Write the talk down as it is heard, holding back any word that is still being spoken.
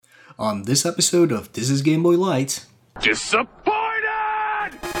On this episode of This is Game Boy Light. Disappointed!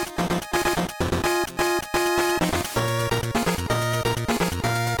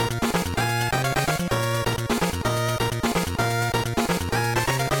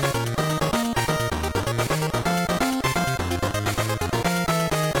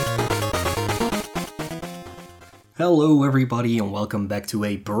 Hello everybody and welcome back to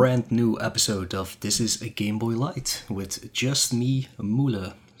a brand new episode of This is a Game Boy Light with just me,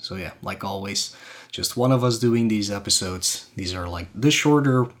 Moele. So yeah, like always, just one of us doing these episodes. These are like the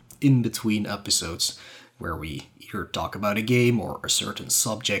shorter in-between episodes where we either talk about a game or a certain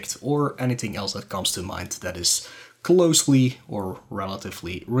subject or anything else that comes to mind that is closely or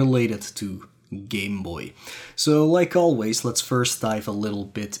relatively related to Game Boy. So like always, let's first dive a little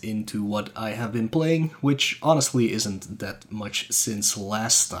bit into what I have been playing, which honestly isn't that much since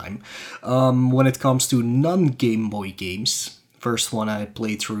last time. When it comes to non-Game Boy games, first one I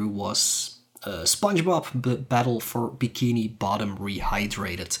played through was SpongeBob Battle for Bikini Bottom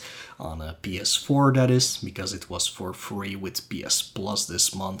Rehydrated on a PS4, that is, because it was for free with PS Plus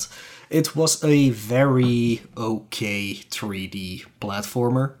this month. It was a very okay 3D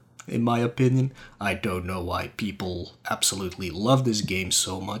platformer, in my opinion. I don't know why people absolutely love this game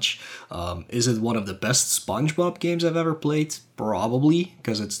so much. Is it one of the best SpongeBob games I've ever played? Probably,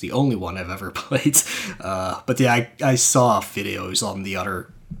 because it's the only one I've ever played. But yeah, I saw videos on the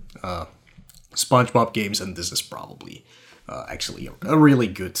other SpongeBob games, and this is probably actually a really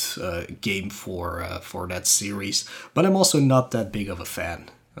good game for that series. But I'm also not that big of a fan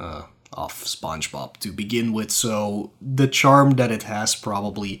of SpongeBob to begin with, so the charm that it has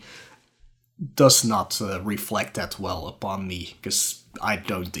probably does not reflect that well upon me, because I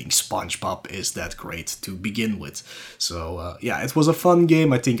don't think SpongeBob is that great to begin with. So yeah, it was a fun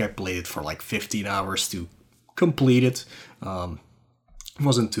game. I think I played it for like 15 hours to complete it.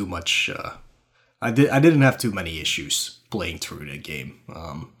 Wasn't too much. I didn't have too many issues playing through the game.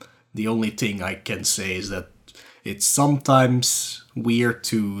 The only thing I can say is that it's sometimes weird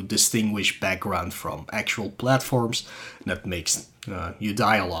to distinguish background from actual platforms. That makes you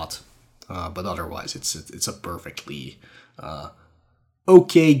die a lot, but otherwise it's a perfectly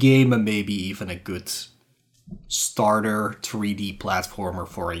okay game, and maybe even a good starter 3D platformer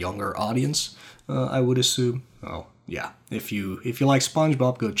for a younger audience, I would assume. Oh yeah, if you like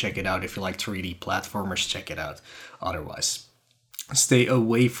SpongeBob, go check it out. If you like 3D platformers, check it out. Otherwise, stay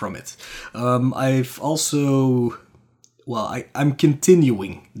away from it. I've also, I'm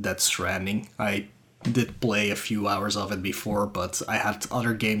continuing Death Stranding. I did play a few hours of it before, but I had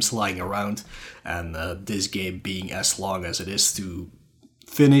other games lying around, and this game being as long as it is to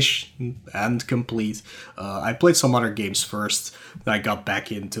finish and complete, I played some other games first. I got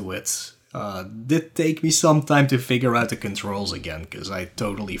back into it. Did take me some time to figure out the controls again, because I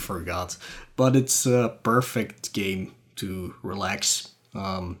totally forgot. But it's a perfect game to relax.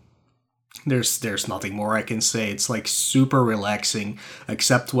 There's nothing more I can say. It's like super relaxing,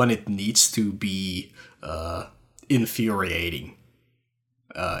 except when it needs to be infuriating.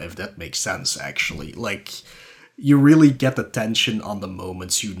 If that makes sense, actually. Like, you really get the tension on the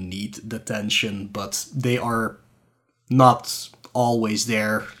moments you need the tension, but they are not always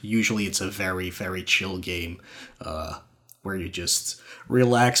there. Usually it's a very, very chill game, where you just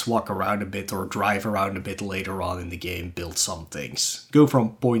relax, walk around a bit, or drive around a bit later on in the game, build some things. Go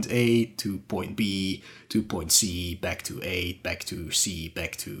from point A to point B to point C, back to A, back to C,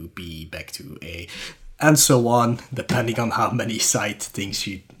 back to B, back to A, and so on, depending on how many side things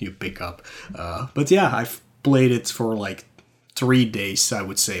you pick up. But yeah, I've played it for like 3 days, I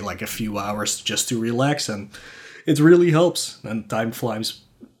would say, like a few hours just to relax, and it really helps, and time flies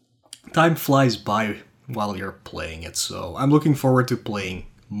by while you're playing it. So I'm looking forward to playing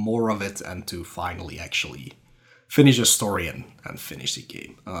more of it and to finally actually finish the story and finish the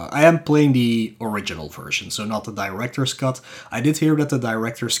game. I am playing the original version, so not the director's cut. I did hear that the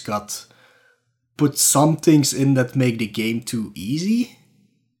director's cut put some things in that make the game too easy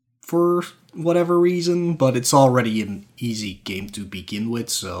for whatever reason, but it's already an easy game to begin with,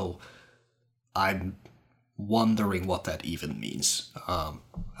 so I'm wondering what that even means. I'm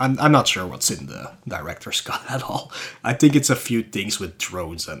not sure what's in the director's cut at all. I think it's a few things with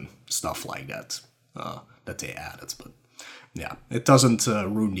drones and stuff like that that they added, but yeah, it doesn't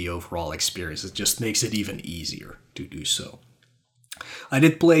ruin the overall experience. It just makes it even easier to do so. I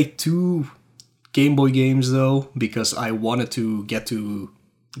did play 2 Game Boy games though, because I wanted to get to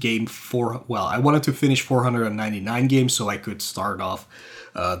I wanted to finish 499 games so I could start off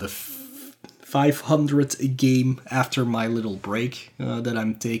the 500th game after my little break that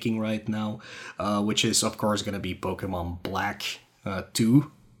I'm taking right now, which is of course going to be Pokemon Black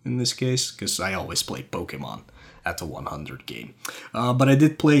 2, in this case, because I always play Pokemon at the 100 game. But I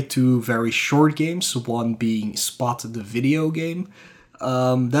did play 2 very short games, one being Spot the video game.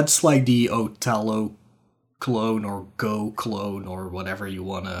 That's like the Othello clone or Go clone or whatever you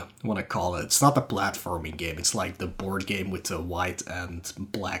wanna call it. It's not a platforming game. It's like the board game with the white and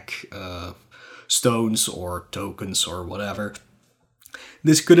black stones or tokens or whatever.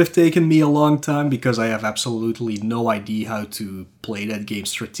 This could have taken me a long time because I have absolutely no idea how to play that game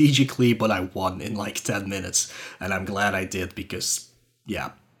strategically, but I won in like 10 minutes, and I'm glad I did because,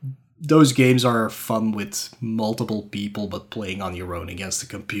 yeah, those games are fun with multiple people, but playing on your own against the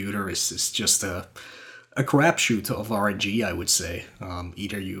computer is just a crapshoot of RNG, I would say.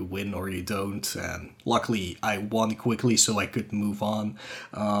 Either you win or you don't, and luckily I won quickly so I could move on.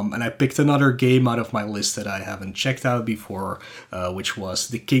 And I picked another game out of my list that I haven't checked out before, which was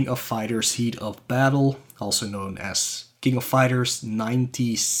the King of Fighters Heat of Battle, also known as King of Fighters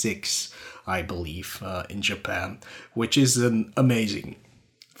 96, I believe, in Japan, which is an amazing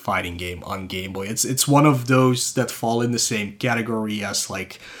fighting game on Game Boy. It's one of those that fall in the same category as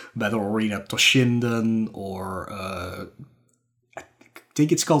like Battle Arena Toshinden or I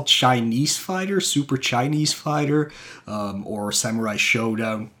think it's called Chinese Fighter, Super Chinese Fighter, or Samurai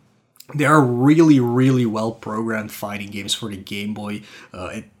Showdown. They are really, really well programmed fighting games for the Game Boy.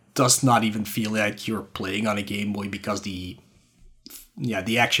 It does not even feel like you're playing on a Game Boy because the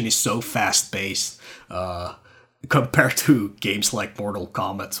action is so fast paced. Compared to games like Mortal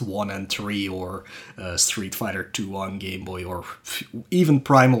Kombat 1 and 3 or Street Fighter 2 on Game Boy, or even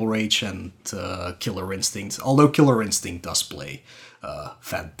Primal Rage and Killer Instinct. Although Killer Instinct does play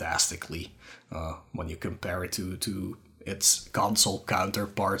fantastically when you compare it to its console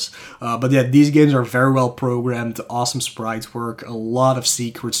counterparts. But yeah, these games are very well programmed, awesome sprite work, a lot of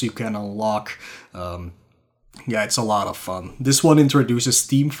secrets you can unlock. Yeah, it's a lot of fun. This one introduces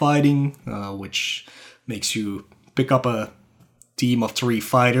team fighting, which makes you pick up a team of 3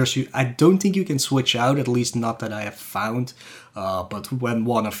 fighters. I don't think you can switch out, at least not that I have found. But when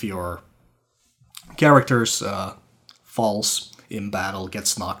one of your characters falls in battle,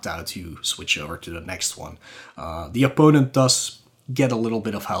 gets knocked out, you switch over to the next one. The opponent does get a little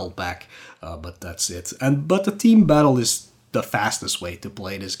bit of health back, but that's it. But the team battle is the fastest way to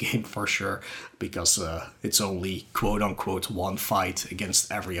play this game for sure, because it's only quote-unquote 1 fight against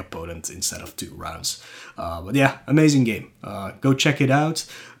every opponent instead of 2 rounds. But yeah, amazing game. Go check it out.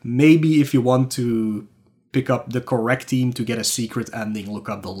 Maybe if you want to pick up the correct team to get a secret ending, look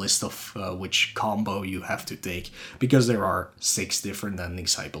up the list of which combo you have to take, because there are 6 different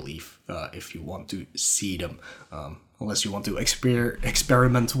endings, I believe, if you want to see them. Unless you want to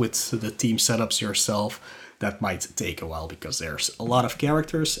experiment with the team setups yourself. That might take a while because there's a lot of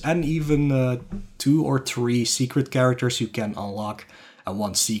characters, and even 2 or 3 secret characters you can unlock, and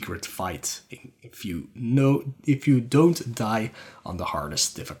 1 secret fight if you don't die on the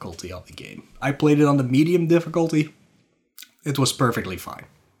hardest difficulty of the game. I played it on the medium difficulty. It was perfectly fine.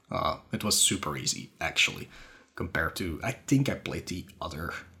 It was super easy, actually, compared to, I think I played the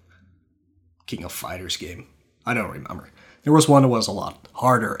other King of Fighters game. I don't remember. There was one that was a lot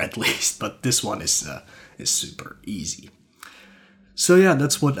harder, at least, but this one is super easy. So yeah,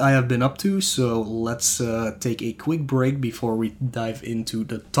 that's what I have been up to. So let's take a quick break before we dive into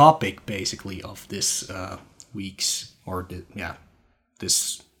the topic, basically, of this week's, or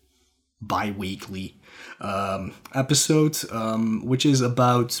this bi-weekly episode, which is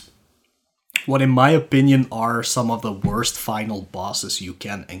about what, in my opinion, are some of the worst final bosses you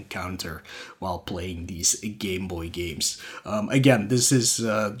can encounter while playing these Game Boy games. Again, this is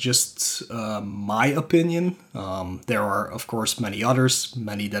just my opinion. There are, of course, many others,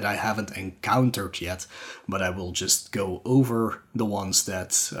 many that I haven't encountered yet, but I will just go over the ones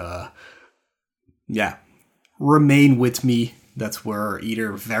that, remain with me, that were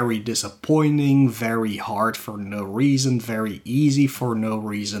either very disappointing, very hard for no reason, very easy for no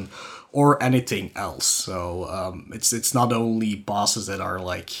reason, or anything else. So it's not only bosses that are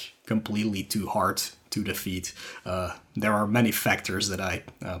like completely too hard to defeat. There are many factors that I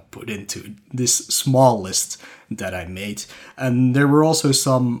put into this small list that I made, and there were also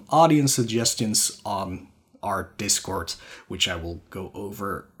some audience suggestions on our Discord, which I will go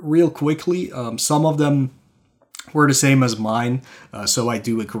over real quickly. Some of them were the same as mine, so I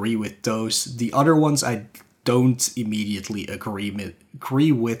do agree with those. The other ones I don't immediately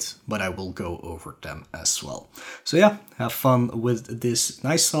agree with, but I will go over them as well. So yeah, have fun with this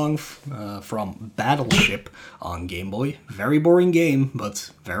nice song from Battleship on Game Boy. Very boring game,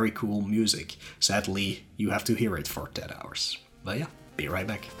 but very cool music. Sadly, you have to hear it for 10 hours. But yeah, be right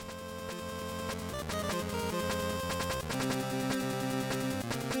back.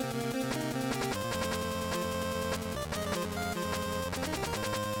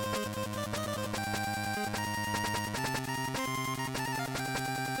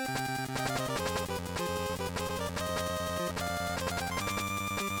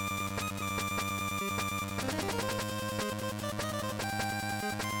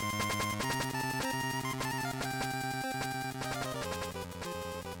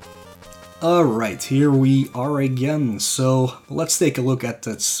 Alright, here we are again. So let's take a look at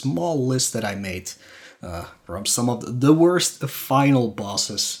that small list that I made from some of the worst final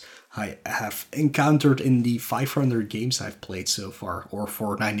bosses I have encountered in the 500 games I've played so far, or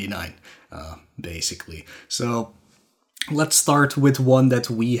 499, basically. So let's start with one that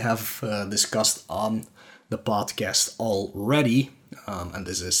we have discussed on the podcast already, and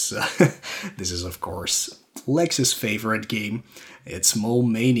this is this is of course Lex's favorite game. It's Mole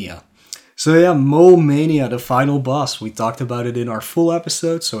Mania. So yeah, Mole Mania, the final boss. We talked about it in our full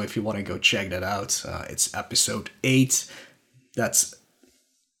episode, so if you want to go check that out, it's episode 8. That's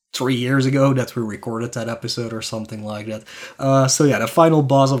 3 years ago that we recorded that episode or something like that. So yeah, the final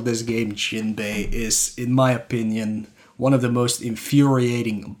boss of this game, Jinbei, is, in my opinion, one of the most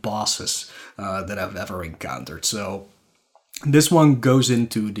infuriating bosses that I've ever encountered. So this one goes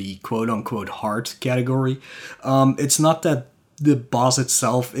into the quote-unquote hard category. It's not that the boss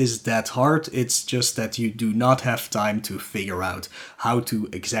itself is that hard, it's just that you do not have time to figure out how to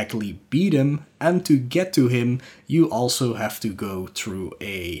exactly beat him, and to get to him, you also have to go through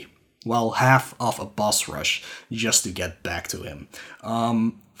half of a boss rush just to get back to him.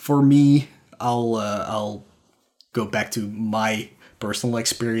 For me, I'll go back to my personal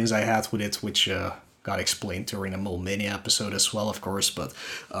experience I had with it, which got explained during a Mole Mania episode as well, of course, but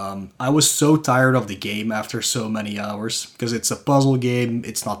I was so tired of the game after so many hours, because it's a puzzle game.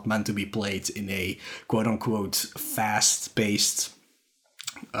 It's not meant to be played in a quote-unquote fast-paced,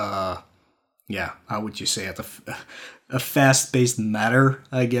 how would you say it, a fast-paced manner,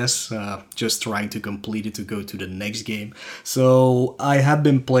 I guess, just trying to complete it to go to the next game. So I had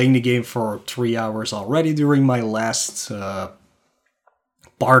been playing the game for 3 hours already during my last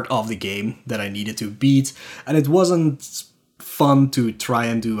part of the game that I needed to beat, and it wasn't fun to try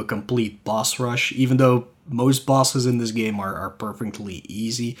and do a complete boss rush, even though most bosses in this game are perfectly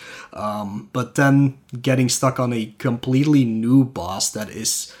easy. But then getting stuck on a completely new boss that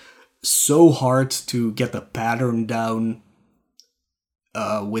is so hard to get the pattern down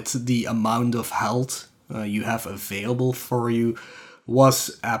with the amount of health you have available for you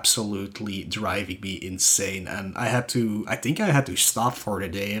was absolutely driving me insane, and I think I had to stop for the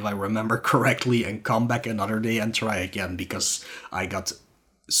day, if I remember correctly, and come back another day and try again, because I got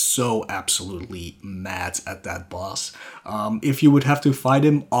so absolutely mad at that boss. If you would have to fight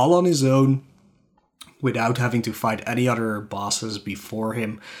him all on his own, without having to fight any other bosses before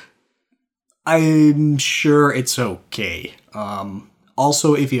him, I'm sure it's okay.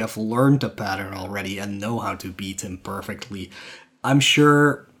 Also, if you have learned the pattern already and know how to beat him perfectly, I'm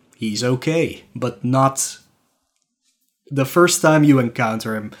sure he's okay, but not the first time you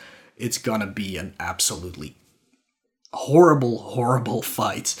encounter him. It's gonna be an absolutely horrible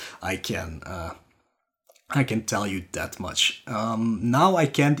fight. I can tell you that much. Now I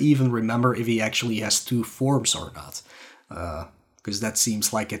can't even remember if he actually has 2 forms or not, because that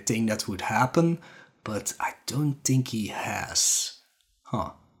seems like a thing that would happen, but I don't think he has.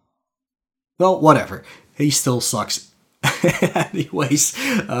 Huh. Well, whatever. He still sucks. Anyways,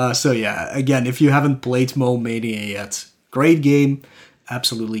 so yeah, again, if you haven't played Mole Mania yet, great game,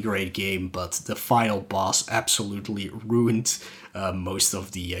 absolutely great game, but the final boss absolutely ruined most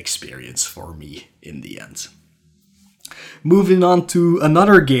of the experience for me in the end. Moving on to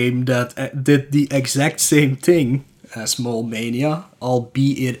another game that did the exact same thing as Mole Mania,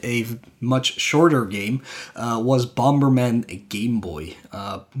 albeit a much shorter game, was Bomberman Game Boy.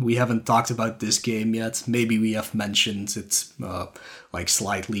 We haven't talked about this game yet. Maybe we have mentioned it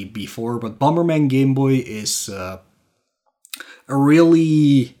slightly before, but Bomberman Game Boy is a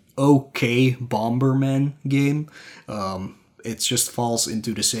really okay Bomberman game. It just falls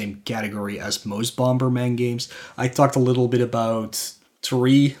into the same category as most Bomberman games. I talked a little bit about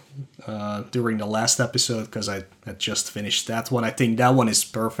 3 during the last episode, because I had just finished that one. I think that one is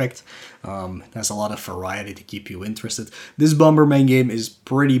perfect. It has a lot of variety to keep you interested. This Bomberman game is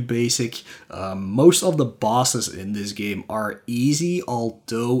pretty basic. Most of the bosses in this game are easy,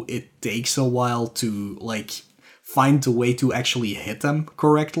 although it takes a while to find a way to actually hit them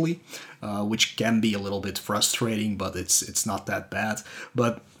correctly, which can be a little bit frustrating, but it's not that bad.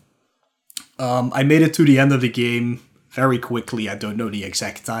 But I made it to the end of the game very quickly. I don't know the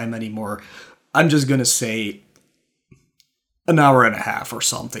exact time anymore. I'm just gonna say an hour and a half or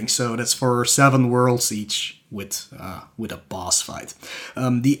something. So that's for 7 worlds each with a boss fight.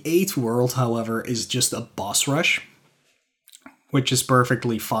 The 8th world, however, is just a boss rush, which is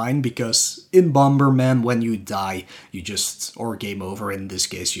perfectly fine, because in Bomberman, when you die, or game over in this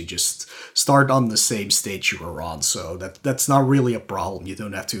case, you just start on the same stage you were on, so that's not really a problem. You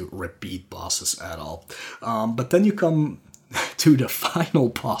don't have to repeat bosses at all. But then you come to the final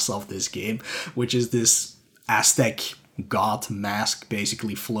boss of this game, which is this Aztec god mask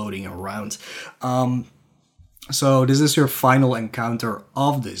basically floating around. So this is your final encounter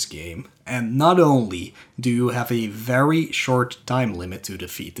of this game, and not only do you have a very short time limit to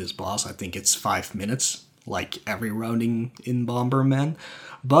defeat this boss, I think it's 5 minutes, like every rounding in Bomberman,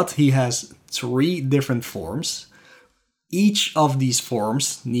 but he has 3 different forms. Each of these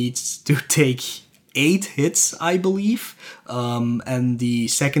forms needs to take 8 hits, I believe, and the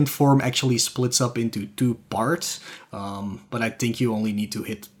second form actually splits up into 2 parts, but I think you only need to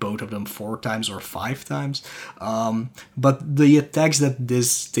hit both of them 4 times or 5 times. But the attacks that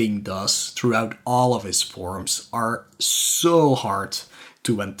this thing does throughout all of his forms are so hard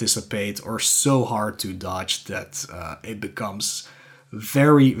to anticipate or so hard to dodge that it becomes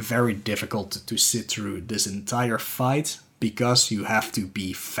very, very difficult to sit through this entire fight because you have to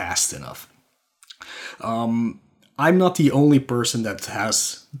be fast enough. I'm not the only person that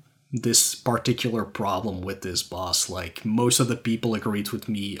has this particular problem with this boss. Like, most of the people agreed with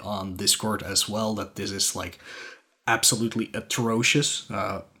me on Discord as well that this is like absolutely atrocious,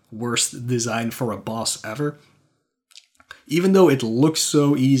 worst design for a boss ever. Even though it looks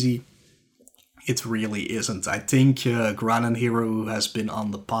so easy, it really isn't. I think Granan Hero, who has been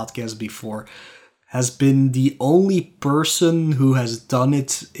on the podcast before, has been the only person who has done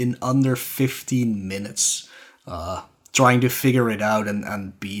it in under 15 minutes, trying to figure it out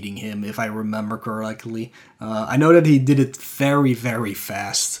and beating him, if I remember correctly. I know that he did it very, very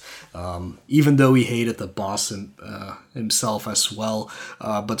fast, even though he hated the boss himself as well.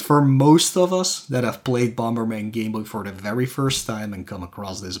 But for most of us that have played Bomberman Game Boy for the very first time and come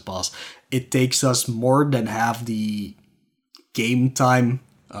across this boss, it takes us more than half the game time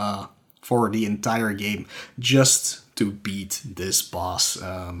for the entire game just to beat this boss.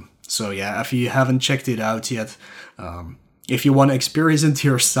 So yeah, if you haven't checked it out yet, if you want to experience it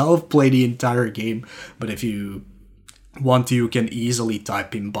yourself, play the entire game. But if you want to, you can easily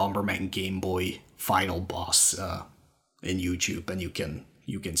type in Bomberman Game Boy final boss in YouTube, and you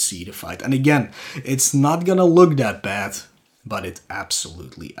can see the fight. And again, it's not gonna look that bad, but it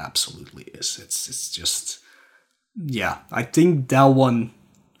absolutely is. It's just, yeah, I think that one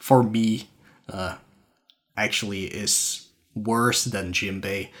for me actually is worse than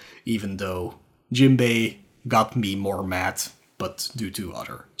Jimbei, even though Jimbei got me more mad, but due to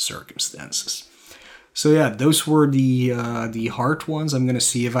other circumstances. So yeah, those were the hard ones. I'm gonna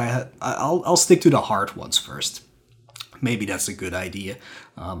see if I'll stick to the hard ones first. Maybe that's a good idea,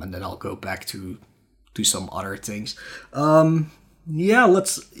 and then I'll go back to some other things. Yeah,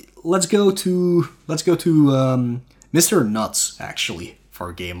 let's go to Mr. Nuts actually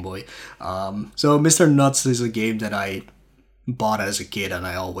for Game Boy. So Mr. Nuts is a game that I bought as a kid, and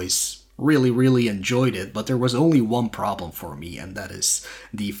I always really enjoyed it, but there was only one problem for me, and that is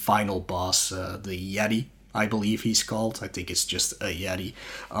the final boss, the Yeti, I believe he's called. I think it's just a Yeti.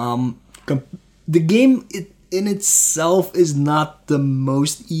 The game in itself is not the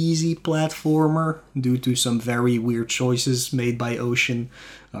most easy platformer due to some very weird choices made by Ocean.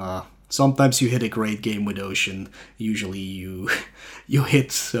 Sometimes you hit a great game with Ocean. Usually you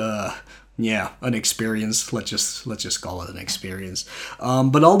hit an experience. Let's just call it an experience.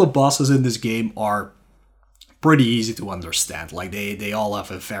 But all the bosses in this game are pretty easy to understand. Like they all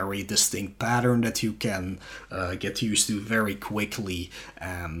have a very distinct pattern that you can get used to very quickly,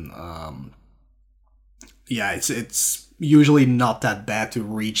 and it's usually not that bad to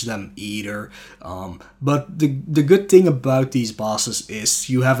reach them either. But the good thing about these bosses is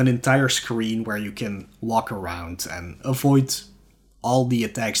you have an entire screen where you can walk around and avoid all the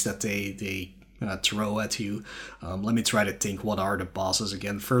attacks that they throw at you. Let me try to think, what are the bosses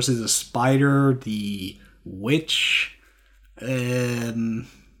again? First is the spider, the witch. Is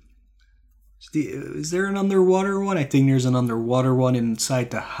there an underwater one? I think there's an underwater one inside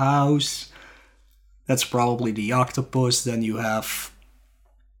the house. That's probably the octopus. Then you have...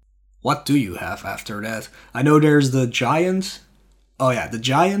 What do you have after that? I know there's the giant. Oh yeah, the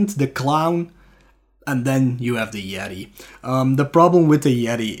giant, the clown, and then you have the Yeti. The problem with the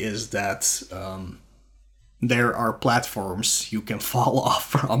Yeti is that there are platforms you can fall off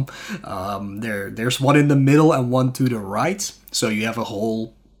from. There's one in the middle and one to the right. So you have a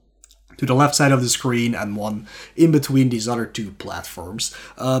hole to the left side of the screen and one in between these other 2 platforms.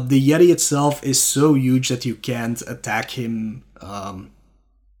 The Yeti itself is so huge that you can't attack him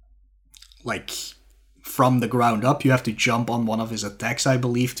from the ground up. You have to jump on one of his attacks, I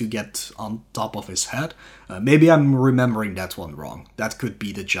believe, to get on top of his head. Maybe I'm remembering that one wrong. That could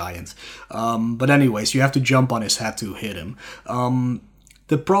be the giant. But anyways, you have to jump on his head to hit him.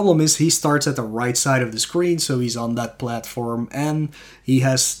 The problem is he starts at the right side of the screen, so he's on that platform, and he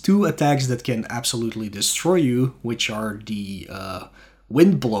has two attacks that can absolutely destroy you, which are the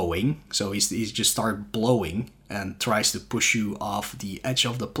wind blowing, so he's just start blowing and tries to push you off the edge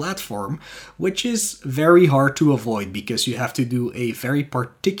of the platform, which is very hard to avoid because you have to do a very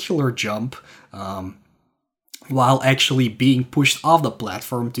particular jump while actually being pushed off the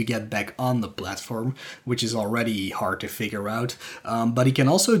platform to get back on the platform, which is already hard to figure out. But he can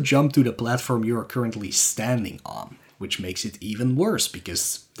also jump to the platform you are currently standing on, which makes it even worse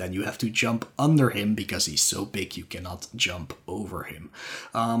because then you have to jump under him because he's so big you cannot jump over him.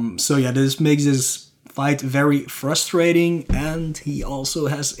 So yeah, this makes this fight very frustrating, and he also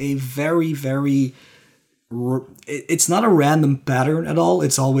has a very it's not a random pattern at all.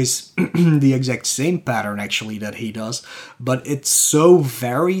 It's always the exact same pattern actually that he does, but it's so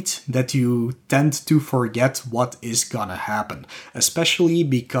varied that you tend to forget what is gonna happen, especially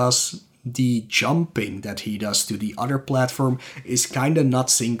because the jumping that he does to the other platform is kinda not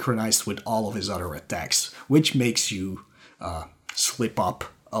synchronized with all of his other attacks, which makes you slip up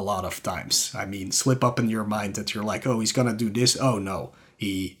a lot of times. I mean, slip up in your mind that you're like, oh, he's gonna do this, oh no,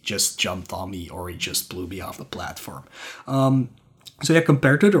 he just jumped on me or he just blew me off the platform. So yeah,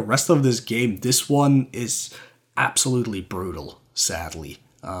 compared to the rest of this game, this one is absolutely brutal, sadly.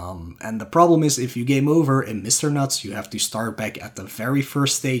 And the problem is, if you game over in Mr. Nuts, you have to start back at the very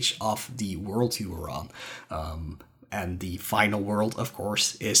first stage of the world you were on. And the final world, of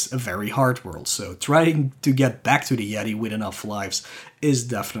course, is a very hard world. So trying to get back to the Yeti with enough lives is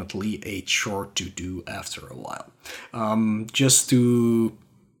definitely a chore to do after a while. Just to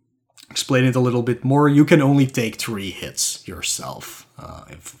explain it a little bit more, you can only take 3 hits yourself,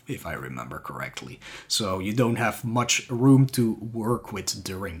 if I remember correctly. So you don't have much room to work with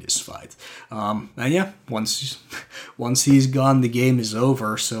during this fight. And yeah, once he's gone, the game is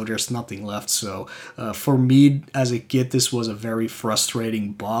over, so there's nothing left. So for me, as a kid, this was a very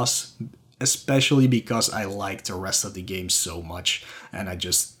frustrating boss, especially because I liked the rest of the game so much, and I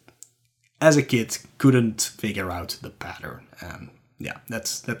just, as a kid, couldn't figure out the pattern. And yeah,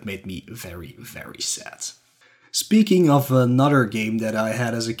 that made me very sad. Speaking of another game that I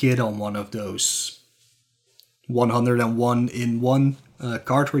had as a kid on one of those 101-in-1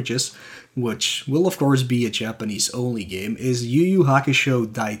 cartridges, which will of course be a Japanese only game, is Yu Yu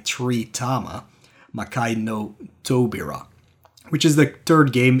Hakusho Dai-3 Tama Makai no Tobira, which is the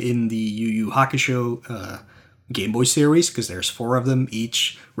third game in the Yu Yu Hakusho Game Boy series, because there's 4 of them,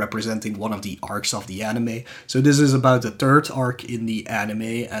 each representing one of the arcs of the anime. So this is about the 3rd arc in the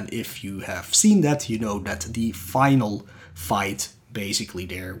anime, and if you have seen that, you know that the final fight, basically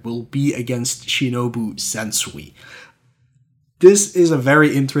there, will be against Shinobu Sensui. This is a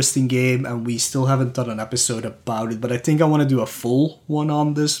very interesting game, and we still haven't done an episode about it, but I think I want to do a full one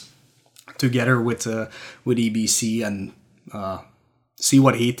on this, together with EBC, and see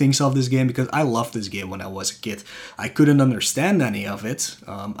what he thinks of this game, because I loved this game when I was a kid. I couldn't understand any of it.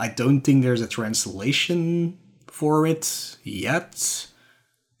 I don't think there's a translation for it yet,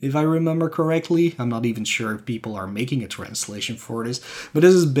 if I remember correctly. I'm not even sure if people are making a translation for this. But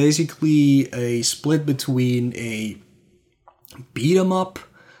this is basically a split between a beat-em-up,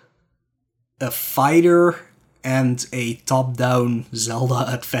 a fighter, and a top-down Zelda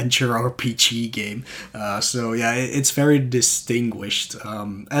adventure RPG game. So yeah, it's very distinguished.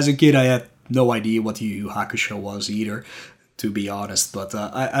 As a kid, I had no idea what Yu Yu Hakusho was either, to be honest. But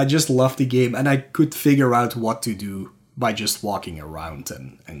I just loved the game, and I could figure out what to do by just walking around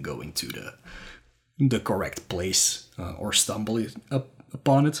and going to the correct place or stumbling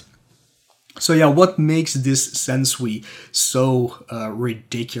upon it. So yeah, what makes this Sensui so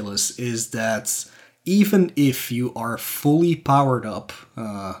ridiculous is that even if you are fully powered up,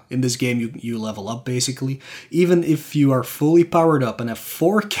 in this game you level up basically, even if you are fully powered up and have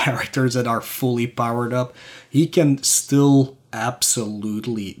 4 characters that are fully powered up, he can still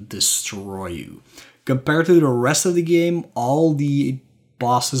absolutely destroy you. Compared to the rest of the game, all the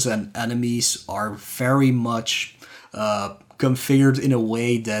bosses and enemies are very much configured in a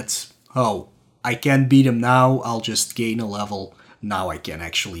way that, oh, I can't beat him now, I'll just gain a level, now I can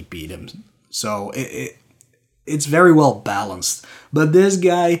actually beat him. So it's very well balanced. But this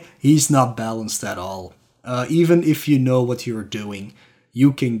guy, he's not balanced at all. Even if you know what you're doing,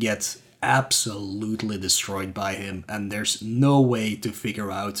 you can get absolutely destroyed by him, and there's no way to figure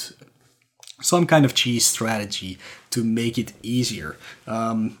out some kind of cheese strategy to make it easier.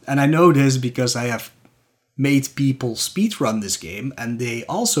 And I know this because I have made people speedrun this game, and they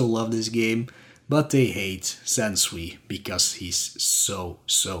also love this game, but they hate Sensui because he's so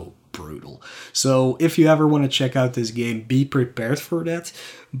brutal. So if you ever want to check out this game, be prepared for that.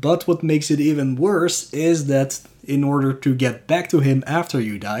 But what makes it even worse is that in order to get back to him after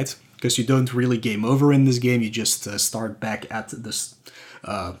you died, because you don't really game over in this game, you just start back at this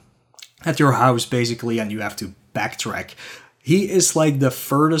at your house basically, and you have to backtrack. He is like the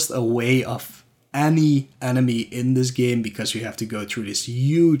furthest away of any enemy in this game because you have to go through this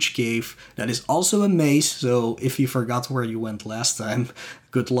huge cave that is also a maze. So if you forgot where you went last time,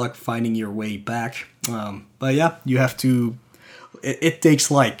 good luck finding your way back. But yeah, you have to. It takes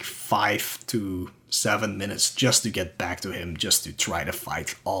like 5 to 7 minutes just to get back to him, just to try to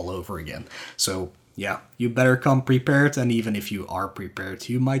fight all over again. So yeah, you better come prepared, and even if you are prepared,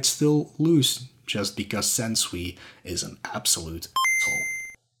 you might still lose just because Sensui is an absolute asshole.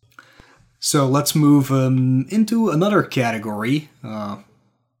 So let's move into another category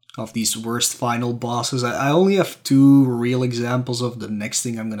of these worst final bosses. I only have 2 real examples of the next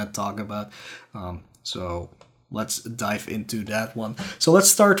thing I'm going to talk about. So let's dive into that one. So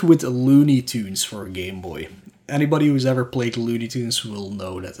let's start with Looney Tunes for Game Boy. Anybody who's ever played Looney Tunes will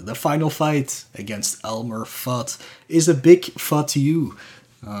know that the final fight against Elmer Fudd is a big fuck you.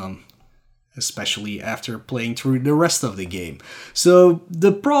 Especially after playing through the rest of the game. So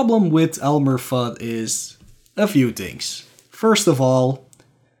the problem with Elmer Fudd is a few things. First of all,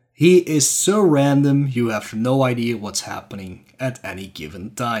 he is so random you have no idea what's happening at any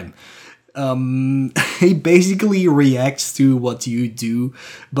given time. He basically reacts to what you do,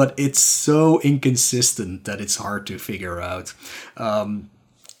 but it's so inconsistent that it's hard to figure out.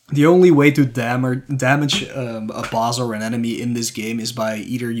 The only way to damage a boss or an enemy in this game is by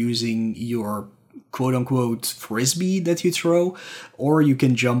either using your quote-unquote frisbee that you throw, or you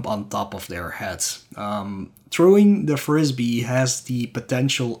can jump on top of their heads. Throwing the frisbee has the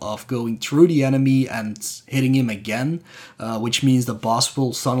potential of going through the enemy and hitting him again, which means the boss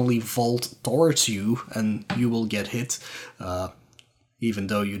will suddenly vault towards you and you will get hit, even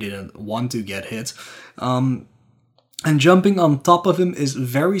though you didn't want to get hit. And jumping on top of him is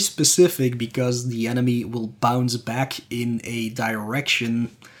very specific because the enemy will bounce back in a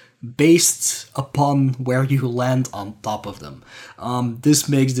direction based upon where you land on top of them. This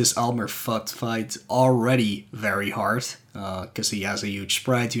makes this Elmer Fudd fight already very hard, because he has a huge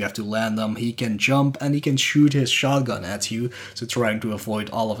sprite, you have to land him, he can jump, and he can shoot his shotgun at you, so trying to avoid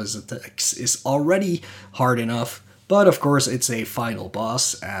all of his attacks is already hard enough. But of course it's a final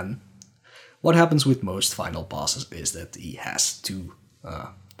boss, and what happens with most final bosses is that he has 2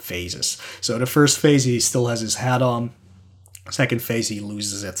 phases. So the first phase he still has his hat on, second phase he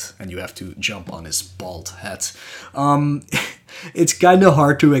loses it and you have to jump on his bald head. It's kind of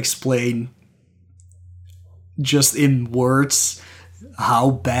hard to explain just in words how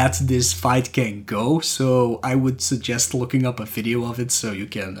bad this fight can go, so I would suggest looking up a video of it so you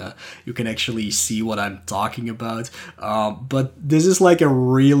can actually see what I'm talking about. But this is like a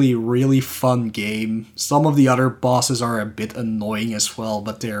really, really fun game. Some of the other bosses are a bit annoying as well,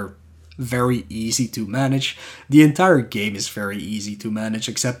 but they're very easy to manage. The entire game is very easy to manage,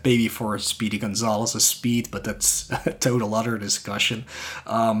 except maybe for Speedy Gonzalez's speed, but that's a total other discussion.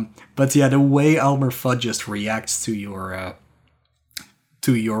 But yeah, the way Elmer Fudd just reacts to your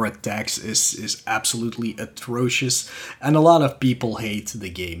attacks is absolutely atrocious, and a lot of people hate the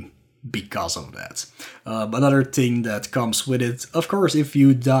game because of that. Another thing that comes with it, of course, if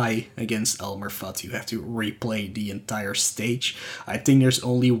you die against Elmer Fudd, you have to replay the entire stage. I think there's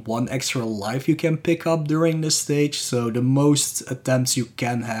only 1 extra life you can pick up during this stage, so the most attempts you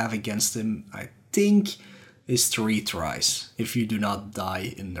can have against him, I think, is 3 tries if you do not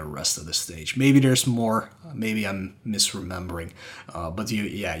die in the rest of the stage. Maybe there's more, maybe I'm misremembering, but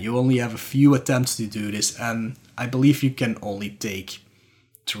you only have a few attempts to do this, and I believe you can only take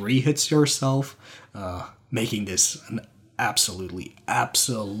 3 hits yourself, making this an absolutely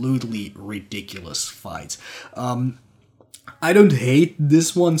ridiculous fight. I don't hate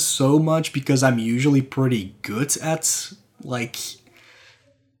this one so much because I'm usually pretty good at like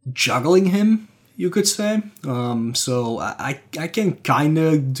juggling him, you could say. So I can kind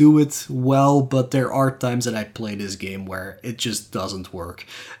of do it well, but there are times that I play this game where it just doesn't work.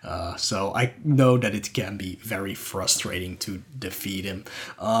 So I know that it can be very frustrating to defeat him.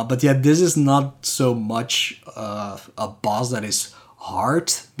 But yeah, this is not so much a boss that is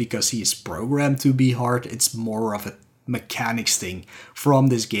hard because he is programmed to be hard. It's more of a mechanics thing from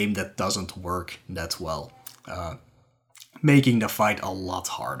this game that doesn't work that well. Making the fight a lot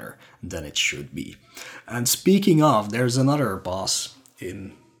harder than it should be. And speaking of, there's another boss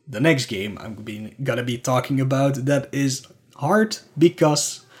in the next game I'm gonna be talking about that is hard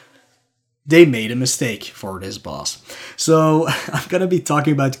because they made a mistake for this boss. So I'm gonna be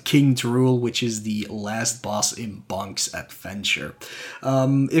talking about King Drool, which is the last boss in Bonk's Adventure.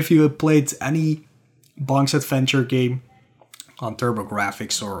 If you have played any Bonk's Adventure game on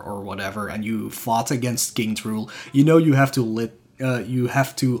TurboGrafx or whatever, and you fought against King Drool, you know you have to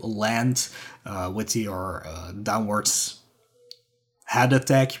land with your downwards head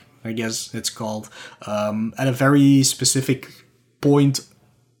attack, I guess it's called, at a very specific point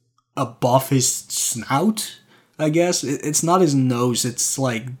above his snout, I guess. It's not his nose, it's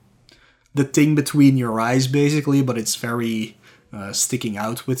like the thing between your eyes, basically, but it's very sticking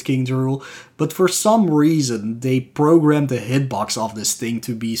out with King Drool. But for some reason, they programmed the hitbox of this thing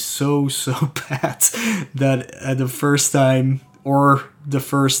to be so bad that at the first time, or the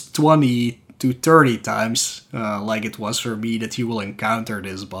first 20 to 30 times, like it was for me, that you will encounter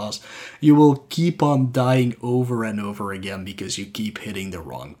this boss, you will keep on dying over and over again because you keep hitting the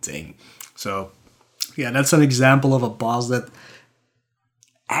wrong thing. So, yeah, that's an example of a boss that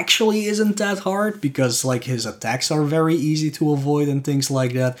actually isn't that hard, because like his attacks are very easy to avoid and things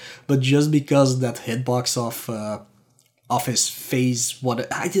like that, but just because that hitbox of his face,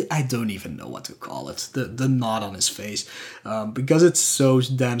 I don't even know what to call it, the knot on his face, because it's so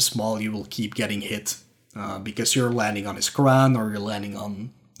damn small, you will keep getting hit, because you're landing on his crown or you're landing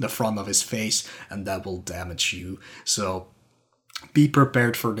on the front of his face, and that will damage you. So be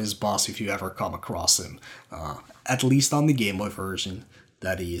prepared for this boss if you ever come across him. At least on the Game Boy version,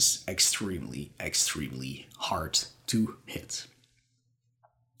 that he is extremely hard to hit.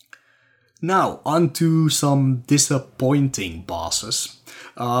 Now, on to some disappointing bosses.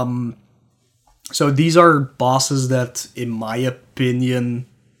 So these are bosses that, in my opinion,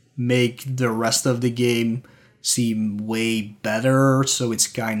 make the rest of the game seem way better, so it's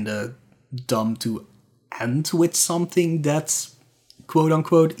kinda dumb to end with something that's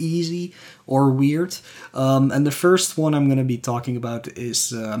quote-unquote easy or weird. And the first one I'm going to be talking about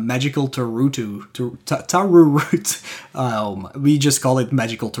is Magical Taruru. We just call it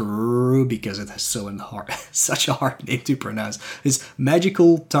Magical Taruru because it has such a hard name to pronounce. It's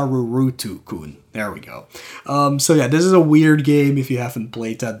Magical Tarurutu-kun. There we go. So yeah, this is a weird game if you haven't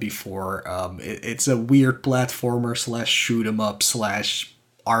played that before. It's a weird platformer / shoot 'em up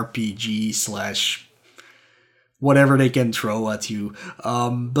 / RPG / whatever they can throw at you.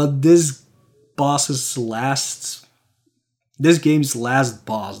 But this game's last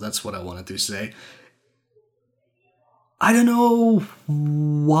boss, that's what I wanted to say. I don't know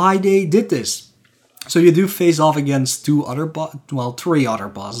why they did this. So you do face off against three other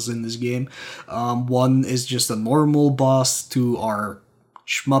bosses in this game. One is just a normal boss, 2 are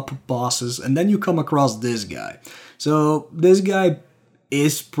shmup bosses, and then you come across this guy. So this guy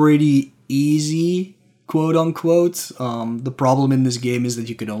is pretty easy, quote unquote. The problem in this game is that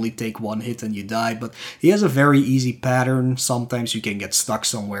you can only take one hit and you die, but he has a very easy pattern. Sometimes you can get stuck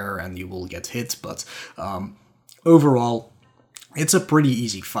somewhere and you will get hit, but overall, it's a pretty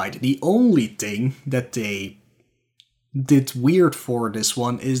easy fight. The only thing that they did weird for this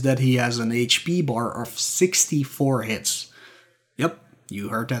one is that he has an HP bar of 64 hits. Yep, you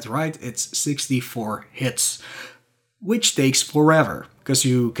heard that right, it's 64 hits. Which takes forever, because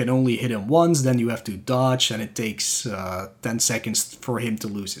you can only hit him once, then you have to dodge, and it takes 10 seconds for him to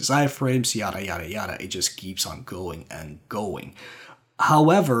lose his iframes, yada yada yada. It just keeps on going and going.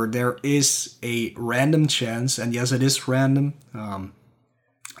 However, there is a random chance, and yes, it is random.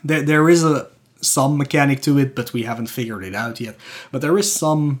 There is some mechanic to it, but we haven't figured it out yet. But there is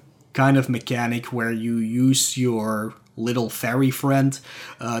some kind of mechanic where you use your little fairy friend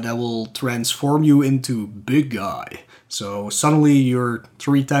that will transform you into big guy. So suddenly you're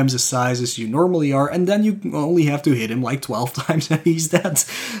 3 times the size as you normally are, and then you only have to hit him like 12 times and he's dead.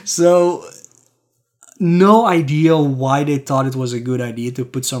 So no idea why they thought it was a good idea to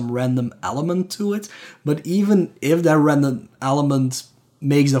put some random element to it, but even if that random element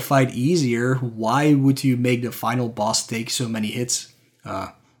makes the fight easier, why would you make the final boss take so many hits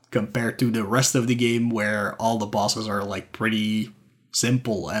compared to the rest of the game where all the bosses are like pretty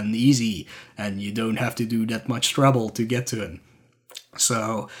simple and easy and you don't have to do that much trouble to get to him.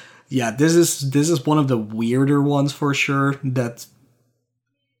 So yeah, this is one of the weirder ones for sure, that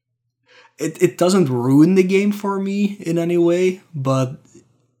it doesn't ruin the game for me in any way, but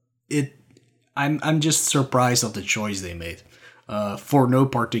I'm just surprised of the choice they made for no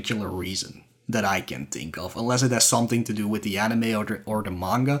particular reason that I can think of, unless it has something to do with the anime or the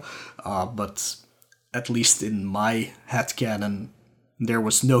manga, but at least in my headcanon, there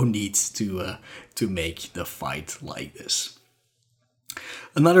was no need to make the fight like this.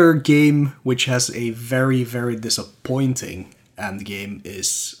 Another game which has a very, very disappointing Endgame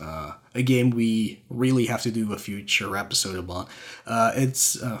is a game we really have to do a future episode about.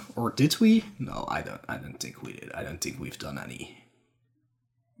 Or did we? No, I don't think we did. I don't think we've done any.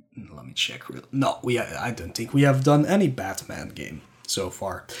 Let me check. No, I don't think we have done any Batman game so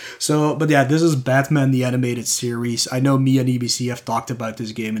far. So, but yeah, this is Batman the Animated Series. I know me and EBC have talked about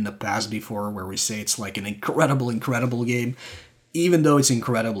this game in the past before, where we say it's like an incredible game, even though it's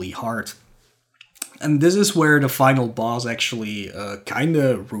incredibly hard. And this is where the final boss actually kind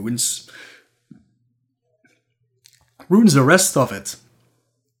of ruins the rest of it.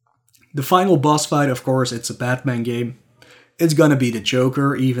 The final boss fight, of course, it's a Batman game. It's gonna be the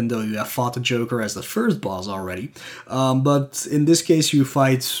Joker, even though you have fought the Joker as the first boss already. But in this case, you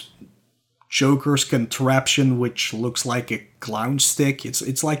fight Joker's contraption, which looks like a clown stick.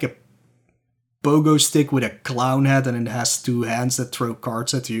 It's like a pogo stick with a clown head, and it has two hands that throw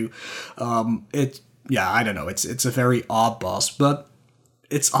cards at you. I don't know. It's a very odd boss, but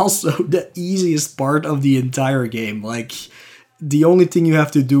it's also the easiest part of the entire game. Like, the only thing you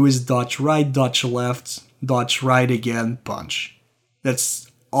have to do is dodge right, dodge left, dodge right again, punch.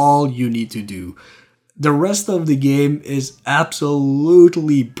 That's all you need to do. The rest of the game is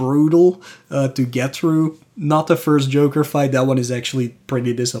absolutely brutal to get through. Not the first Joker fight, that one is actually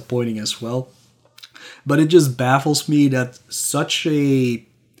pretty disappointing as well. But it just baffles me that such a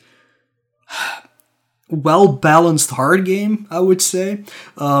well-balanced hard game, I would say,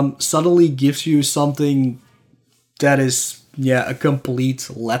 suddenly gives you something that is, a complete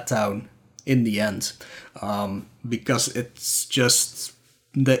letdown in the end. Because it's just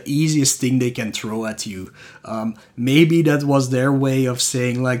the easiest thing they can throw at you. Maybe that was their way of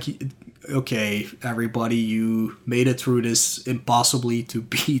saying, like, okay, everybody, you made it through this impossibly to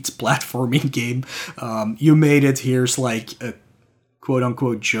beat platforming game. You made it, here's like a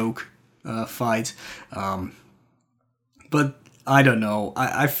quote-unquote joke fight. But I don't know.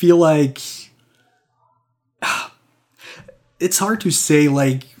 I feel like it's hard to say,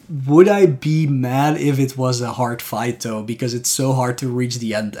 like, would I be mad if it was a hard fight though, because it's so hard to reach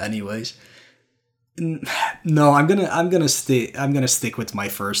the end anyways. No, I'm gonna stick with my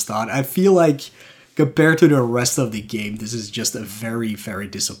first thought. I feel like compared to the rest of the game, this is just a very, very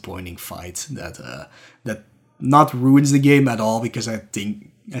disappointing fight that not ruins the game at all, because I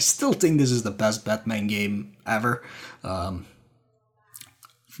still think this is the best Batman game ever. A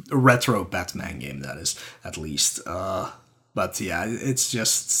retro Batman game, that is, at least. But yeah, it's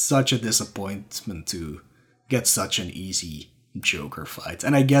just such a disappointment to get such an easy Joker fight.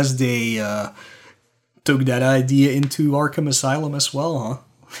 And I guess they took that idea into Arkham Asylum as well, huh?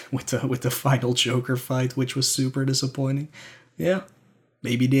 With the final Joker fight, which was super disappointing. Yeah,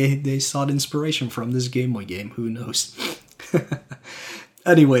 maybe they sought inspiration from this Game Boy game, who knows.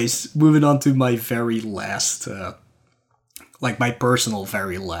 Anyways, moving on to my very last, my personal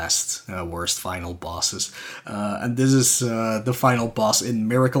very last worst final bosses. And this is the final boss in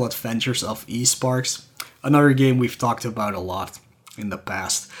Miracle Adventures of E-Sparks, another game we've talked about a lot in the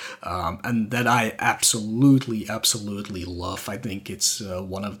past, and that I absolutely love. I think it's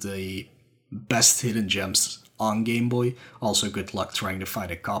one of the best hidden gems on Game Boy. Also, good luck trying to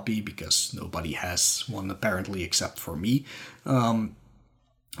find a copy, because nobody has one apparently except for me.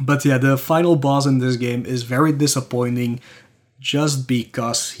 But yeah, the final boss in this game is very disappointing, just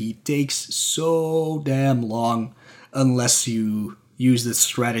because he takes so damn long unless you use the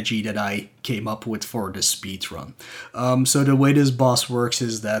strategy that I came up with for the speedrun. So the way this boss works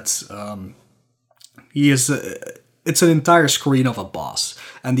is that it's an entire screen of a boss,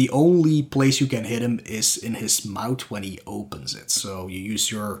 and the only place you can hit him is in his mouth when he opens it. So you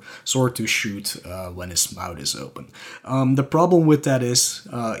use your sword to shoot when his mouth is open. The problem with that is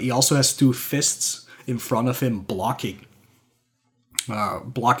he also has two fists in front of him blocking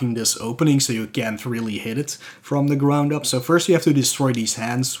this opening, so you can't really hit it from the ground up. So first you have to destroy these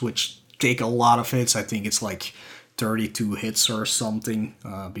hands, which take a lot of hits. I think it's like 32 hits or something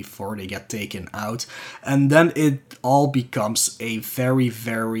before they get taken out. And then it all becomes a very,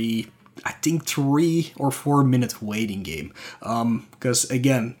 very, I think 3 or 4 minute waiting game. Because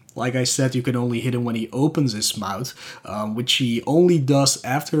again, like I said, you can only hit him when he opens his mouth, which he only does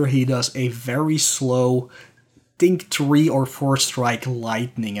after he does a very slow, think 3 or 4 strike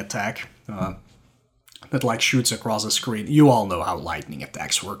lightning attack that like shoots across the screen. You all know how lightning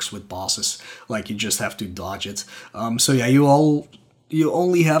attacks works with bosses. Like, you just have to dodge it. So yeah, you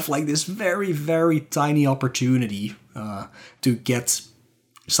only have like this very, very tiny opportunity to get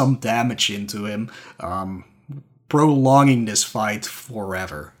some damage into him, prolonging this fight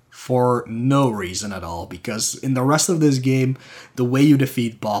forever. For no reason at all, because in the rest of this game, the way you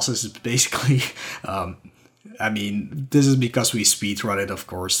defeat bosses is basically I mean, this is because we speedrun it, of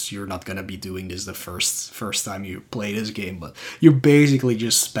course. You're not gonna be doing this the first time you play this game, but you basically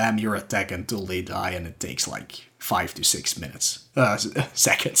just spam your attack until they die, and it takes like 5 to 6 minutes.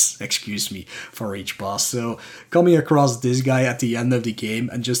 Seconds, excuse me, for each boss. So coming across this guy at the end of the game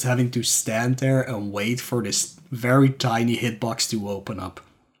and just having to stand there and wait for this very tiny hitbox to open up,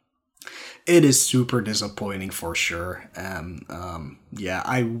 it is super disappointing for sure. And yeah,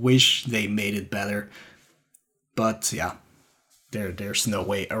 I wish they made it better, but yeah, there's no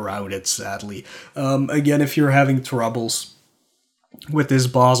way around it, sadly. Again, if you're having troubles with this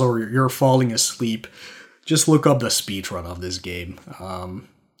boss or you're falling asleep, just look up the speedrun of this game.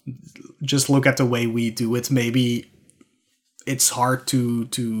 Just look at the way we do it. Maybe it's hard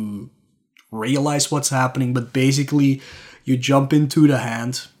to realize what's happening, but basically you jump into the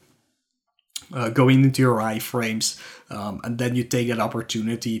hand, going into your iframes, and then you take that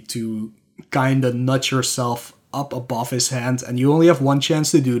opportunity to kind of nudge yourself up above his hand, and you only have one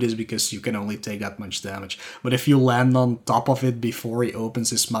chance to do this because you can only take that much damage. But if you land on top of it before he opens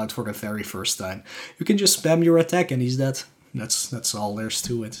his mouth for the very first time, you can just spam your attack and he's dead. That's all there's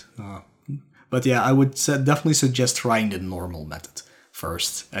to it. But yeah, I would definitely suggest trying the normal method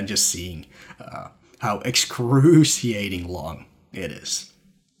first and just seeing how excruciating long it is.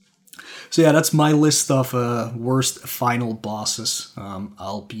 So yeah, that's my list of worst final bosses.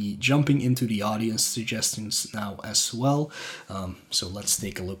 I'll be jumping into the audience suggestions now as well. So let's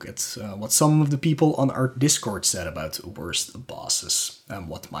take a look at what some of the people on our Discord said about worst bosses and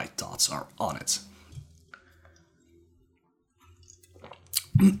what my thoughts are on it.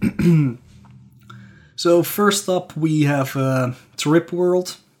 So first up we have Trip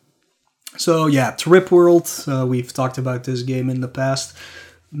World. So yeah, Trip World, we've talked about this game in the past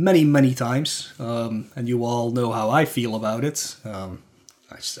many times, and you all know how I feel about it.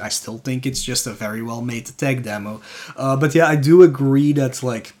 I still think it's just a very well made tech demo, but yeah, I do agree that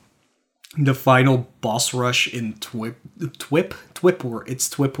like the final boss rush in Twip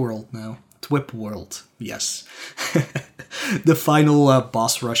World now. Twip World, yes. The final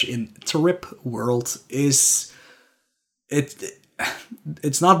boss rush in Trip World is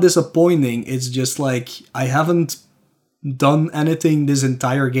it's not disappointing. It's just like I haven't done anything this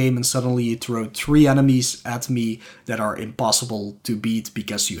entire game and suddenly you throw 3 enemies at me that are impossible to beat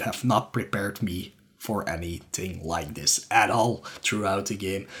because you have not prepared me for anything like this at all throughout the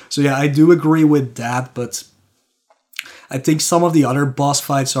game. So yeah, I do agree with that, but I think some of the other boss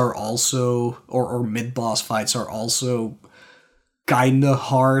fights are also, or mid-boss fights are also kinda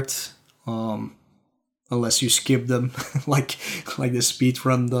hard, unless you skip them, like the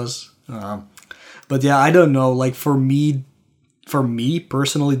speedrun does. But yeah, I don't know, like for me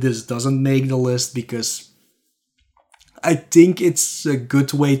personally, this doesn't make the list because I think it's a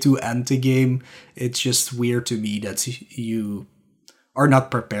good way to end the game. It's just weird to me that you are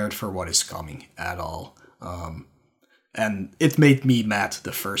not prepared for what is coming at all. And it made me mad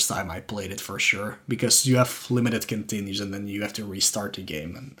the first time I played it for sure, because you have limited continues and then you have to restart the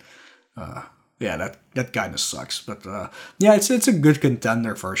game, and yeah, that kind of sucks. But yeah, it's a good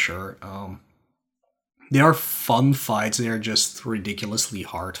contender for sure. They are fun fights. They are just ridiculously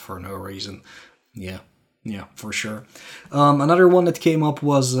hard for no reason. Yeah, for sure. Another one that came up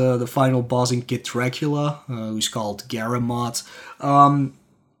was the final boss in Kid Dracula, who's called Garamot.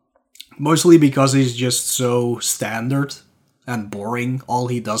 Mostly because he's just so standard and boring. All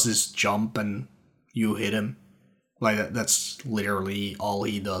he does is jump and you hit him. Like, that's literally all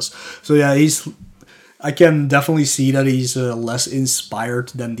he does. So yeah, I can definitely see that he's less inspired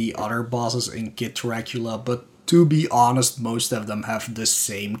than the other bosses in Kid Dracula, but to be honest, most of them have the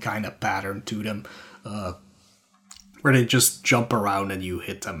same kind of pattern to them, where they just jump around and you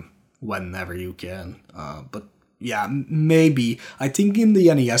hit them whenever you can. But yeah, maybe. I think in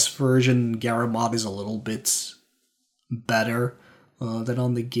the NES version, Garamot is a little bit better than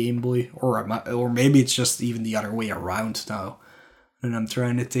on the Game Boy, or maybe it's just even the other way around now, and I'm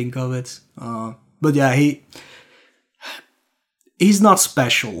trying to think of it. But yeah, he's not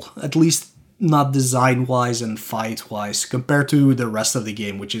special, at least not design-wise and fight-wise, compared to the rest of the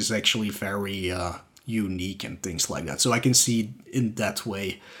game, which is actually very unique and things like that. So I can see in that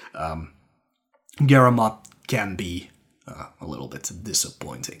way, Garamot can be a little bit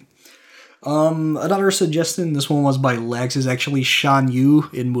disappointing. Another suggestion, this one was by Lex, is actually Shan Yu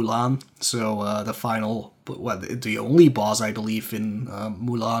in Mulan. So the final, the only boss I believe in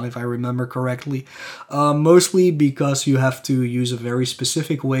Mulan, if I remember correctly. Mostly because you have to use a very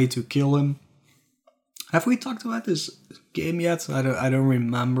specific way to kill him. Have we talked about this game yet? I don't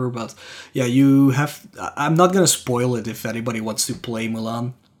remember, but yeah, you have. I'm not gonna spoil it if anybody wants to play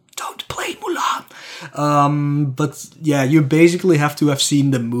Mulan. Don't play Mulan. But yeah, you basically have to have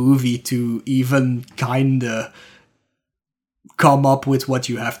seen the movie to even kinda come up with what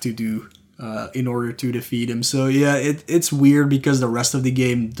you have to do in order to defeat him. So yeah, it's weird because the rest of the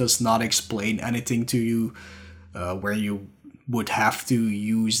game does not explain anything to you where you would have to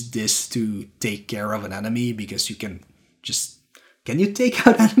use this to take care of an enemy, because you can just... Can you take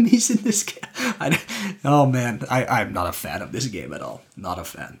out enemies in this game? Oh man, I'm not a fan of this game at all. Not a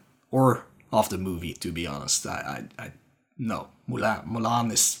fan. Or of the movie, to be honest. No.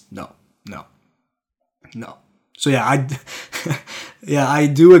 Mulan is... No. So yeah, I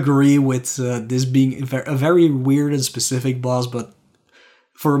do agree with this being a very weird and specific boss, but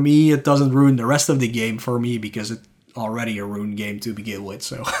for me, it doesn't ruin the rest of the game for me, because it's already a ruined game to begin with.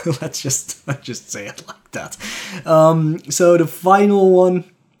 So let's just say it like that. So the final one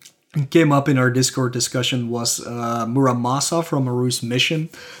came up in our Discord discussion was Muramasa from Maru's Mission.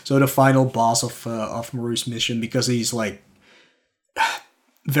 So the final boss of Maru's Mission, because he's like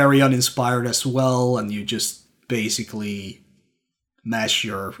very uninspired as well, and you just basically mash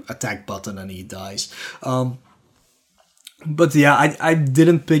your attack button and he dies. But yeah, I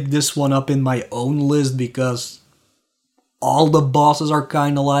didn't pick this one up in my own list because all the bosses are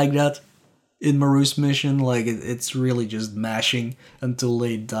kind of like that in Maru's Mission. Like, it's really just mashing until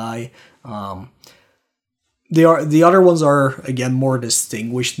they die. The other ones are, again, more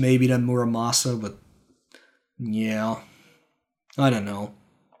distinguished maybe than Muramasa, but yeah, I don't know.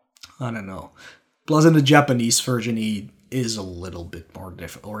 Plus, in the Japanese version, he is a little bit more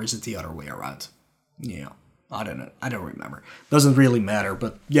difficult. Or is it the other way around? Yeah, I don't know. I don't remember. Doesn't really matter.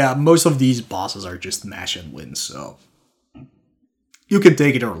 But yeah, most of these bosses are just mash and win. So you can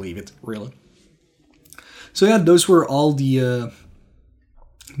take it or leave it, really. So yeah, those were all the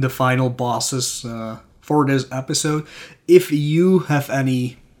final bosses for this episode. If you have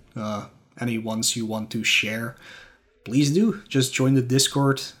any ones you want to share, please do. Just join the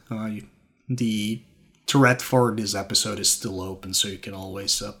Discord. The thread for this episode is still open, so you can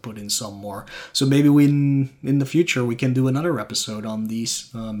always put in some more. So maybe in the future we can do another episode on these.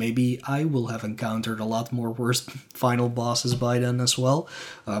 Maybe I will have encountered a lot more worst final bosses by then as well.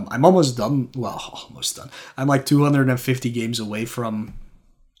 I'm almost done. Well, almost done. I'm like 250 games away from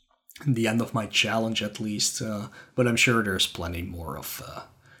the end of my challenge, at least. But I'm sure there's plenty more of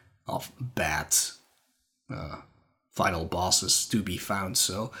bad final bosses to be found.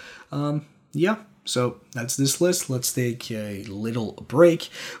 So yeah, so that's this list. Let's take a little break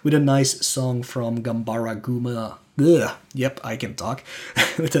with a nice song from Gambara Guma. Yep, I can talk.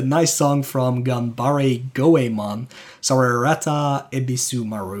 With a nice song from Ganbare Goemon, Sararata Ebisu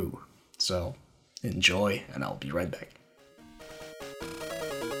Maru. So enjoy, and I'll be right back.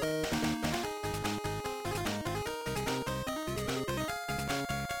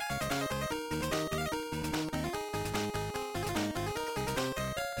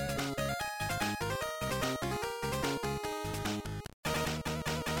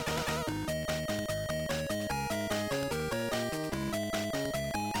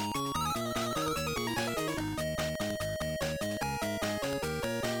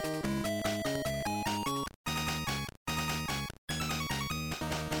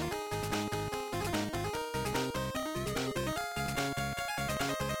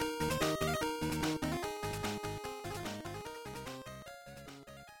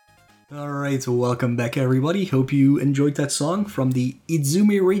 Alright, welcome back everybody. Hope you enjoyed that song from the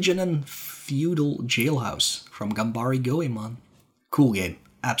Izumi region and Feudal Jailhouse from Ganbare Goemon. Cool game.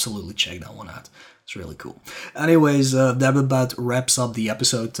 Absolutely check that one out. It's really cool. Anyways, that about wraps up the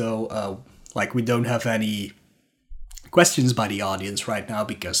episode though. Like, we don't have any questions by the audience right now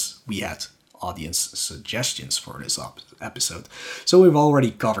because we had audience suggestions for this episode. So we've already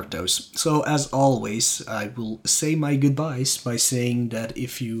covered those. So as always, I will say my goodbyes by saying that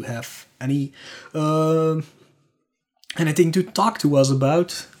if you have anything to talk to us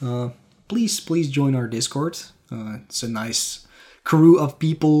about, please join our Discord. It's a nice crew of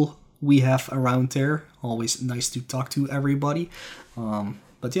people we have around there. Always nice to talk to everybody.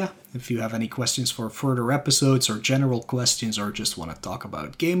 But yeah, if you have any questions for further episodes or general questions, or just want to talk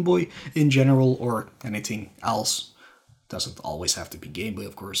about Game Boy in general or anything else, doesn't always have to be Game Boy,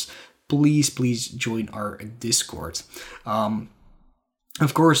 of course, please join our Discord.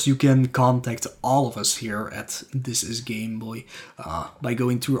 Of course, you can contact all of us here at This Is Game Boy by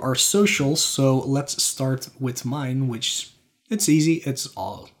going through our socials. So let's start with mine, which it's easy. It's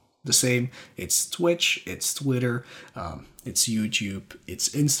all the same. It's Twitch, it's Twitter, it's YouTube, it's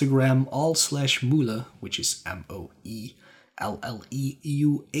Instagram, all /Moeleuh, which is MOELLEUH.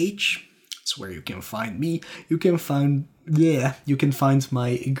 It's It's where you can find me. You can find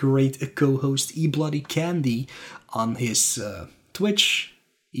my great co-host eBloodyCandy on his Twitch,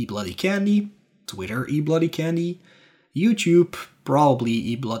 eBloodyCandy, Twitter, eBloodyCandy, YouTube,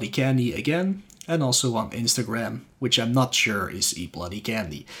 probably eBloodyCandy again, and also on Instagram, which I'm not sure is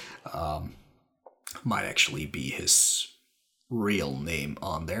eBloodyCandy. Might actually be his real name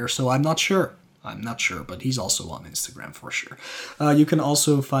on there, so I'm not sure, but he's also on Instagram for sure. You can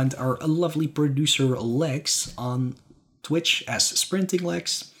also find our lovely producer Lex on Twitch as Sprinting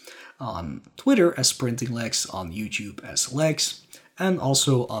Lex, on Twitter as Sprinting Lex, on YouTube as Lex, and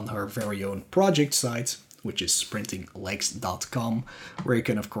also on her very own project site, which is sprintinglex.com, where you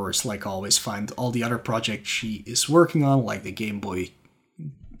can, of course, like always, find all the other projects she is working on, like the Game Boy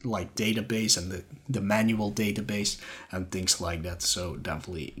database and the manual database and things like that. So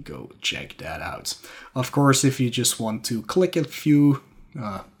definitely go check that out. Of course, if you just want to click a few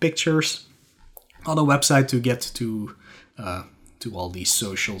pictures on the website to get to all these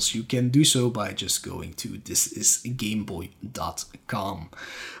socials, you can do so by just going to thisisgameboy.com.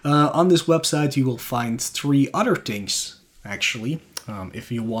 On this website, you will find 3 other things, actually.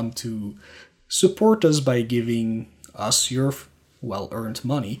 If you want to support us by giving us your well-earned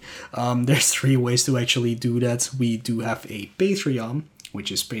money, there's 3 ways to actually do that. We do have a Patreon,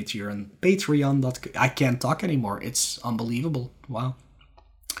 which is patreon.com. I can't talk anymore. It's unbelievable. Wow.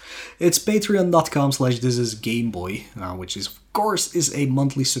 It's patreon.com/thisisgameboy, which is, of course, is a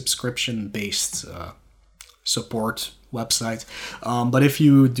monthly subscription-based support website. But if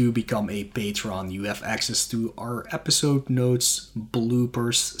you do become a patron, you have access to our episode notes,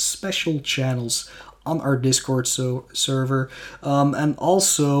 bloopers, special channels on our Discord server, and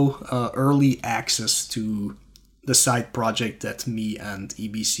also early access to the side project that me and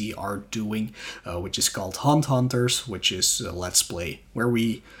EBC are doing, which is called Hunt Hunters, which is a Let's Play, where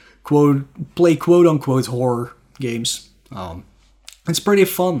we play quote-unquote horror games. It's pretty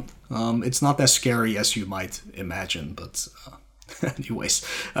fun. It's not as scary as you might imagine, but anyways,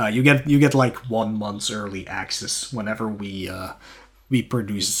 you get like 1 month's early access whenever we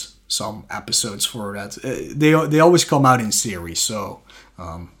produce some episodes for that. They always come out in series, so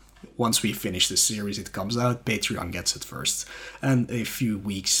once we finish the series, it comes out. Patreon gets it first, and a few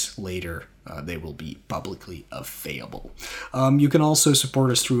weeks later, they will be publicly available. You can also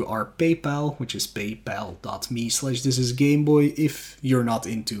support us through our PayPal, which is paypal.me/thisisgameboy, if you're not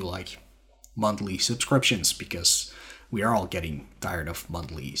into like monthly subscriptions, because we are all getting tired of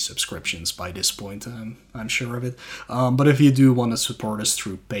monthly subscriptions by this point, I'm sure of it. But if you do want to support us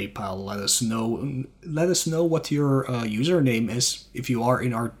through PayPal, let us know what your username is if you are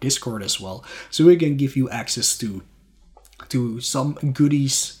in our Discord as well, so we can give you access to some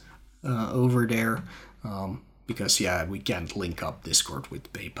goodies over there. Because we can't link up Discord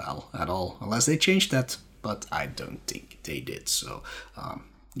with PayPal at all unless they change that, but I don't think they did. So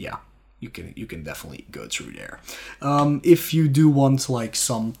You can definitely go through there. If you do want like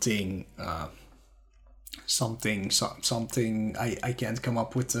something, I can't come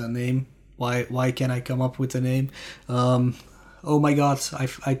up with a name. Why can't I come up with a name? Oh my god,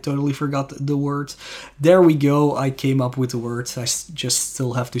 I totally forgot the word. There we go, I came up with the word. I just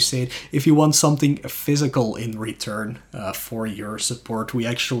still have to say it. If you want something physical in return for your support, we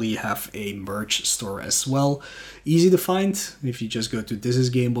actually have a merch store as well. Easy to find. If you just go to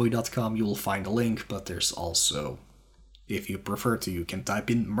thisisgameboy.com, you will find a link, but there's also, if you prefer to, you can type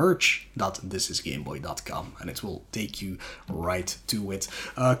in merch.thisisgameboy.com and it will take you right to it.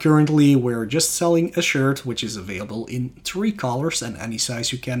 Currently, we're just selling a shirt, which is available in 3 colors and any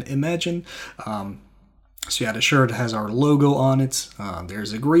size you can imagine. The shirt has our logo on it.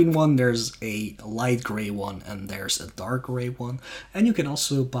 There's a green one, there's a light gray one, and there's a dark gray one. And you can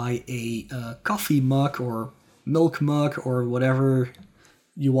also buy a coffee mug or milk mug or whatever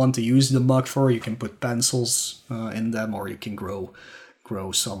you want to use the mug for. You can put pencils in them, or you can grow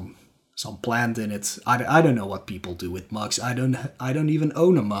some plant in it. I don't know what people do with mugs. I don't even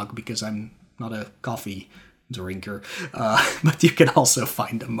own a mug because I'm not a coffee drinker. But you can also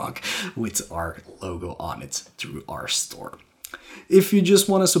find a mug with our logo on it through our store. If you just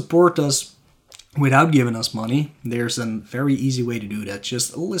want to support us without giving us money, there's a very easy way to do that.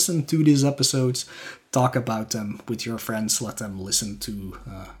 Just listen to these episodes, talk about them with your friends, let them listen to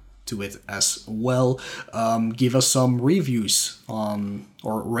it as well. Give us some reviews on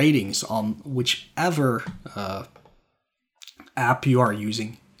or ratings on whichever app you are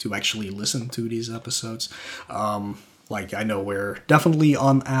using to actually listen to these episodes. Like, I know we're definitely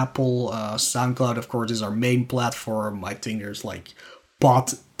on Apple. SoundCloud, of course, is our main platform. I think there's like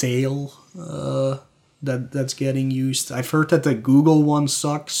Podtail that's getting used. I've heard that the Google one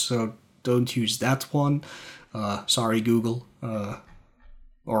sucks, so don't use that one. Sorry, Google.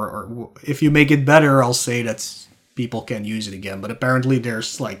 Or if you make it better, I'll say that people can use it again. But apparently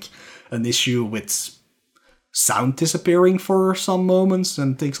there's like an issue with sound disappearing for some moments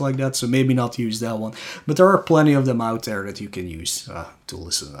and things like that, so maybe not use that one. But there are plenty of them out there that you can use to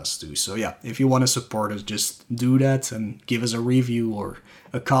listen to us to. So yeah, if you want to support us, just do that and give us a review or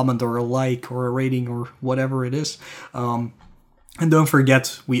a comment or a like or a rating or whatever it is. And don't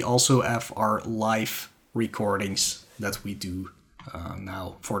forget, we also have our live recordings that we do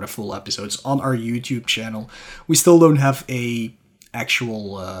now for the full episodes on our YouTube channel. We still don't have a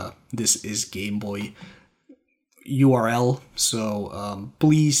actual This Is Game Boy URL, so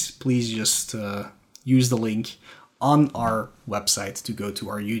please just use the link on our website to go to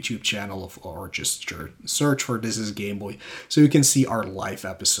our YouTube channel, or just search for This Is Game Boy, so you can see our live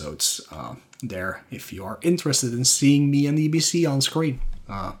episodes there if you are interested in seeing me and EBC on screen.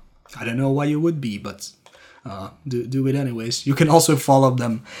 I don't know why you would be, but do it anyways. You can also follow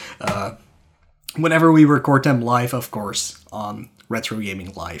them whenever we record them live, of course, on Retro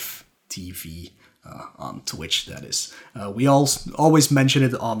Gaming Live TV on Twitch, that is. We always mention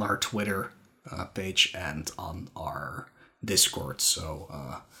it on our Twitter page and on our Discord,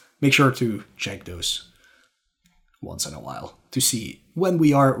 so make sure to check those once in a while to see when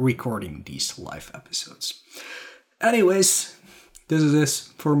we are recording these live episodes. Anyways, this is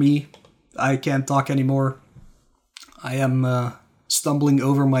it for me. I can't talk anymore. I am stumbling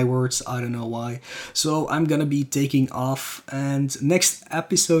over my words, I don't know why. So I'm gonna be taking off, and next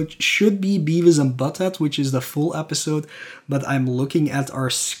episode should be Beavis and Butthead, which is the full episode, but I'm looking at our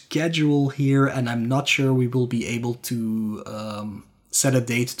schedule here and I'm not sure we will be able to set a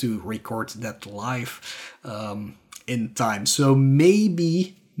date to record that live in time. So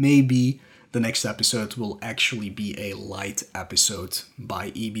maybe the next episode will actually be a light episode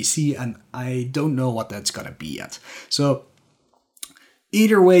by EBC, and I don't know what that's gonna be yet. So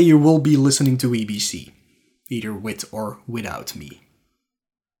either way, you will be listening to EBC, either with or without me.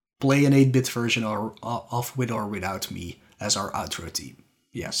 Play an 8-bit version of With or Without Me as our outro theme.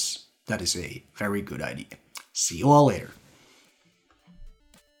 Yes, that is a very good idea. See you all later.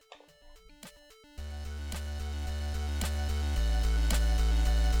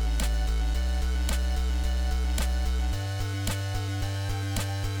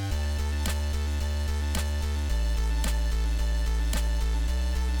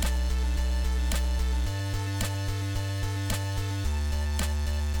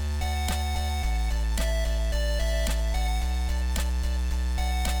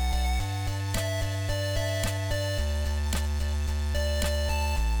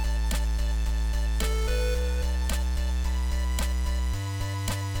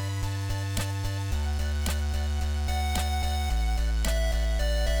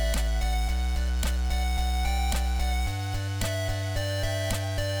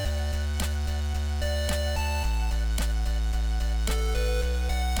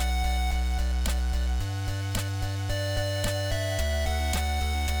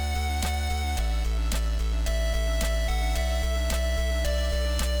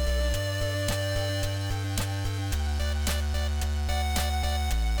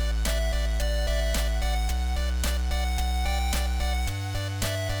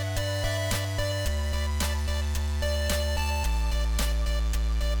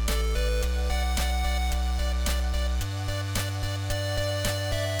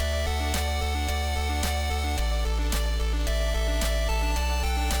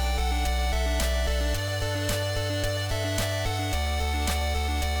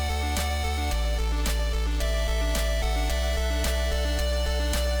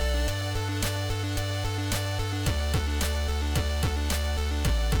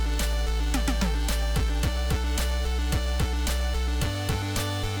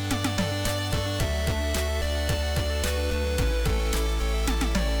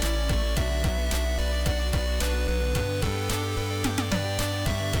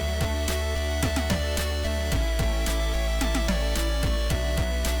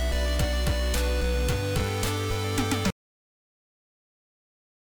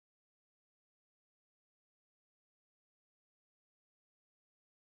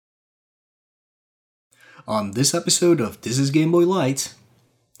 On this episode of This Is Game Boy Light,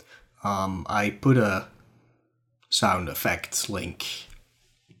 I put a sound effects link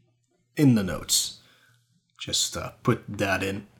in the notes. Just put that in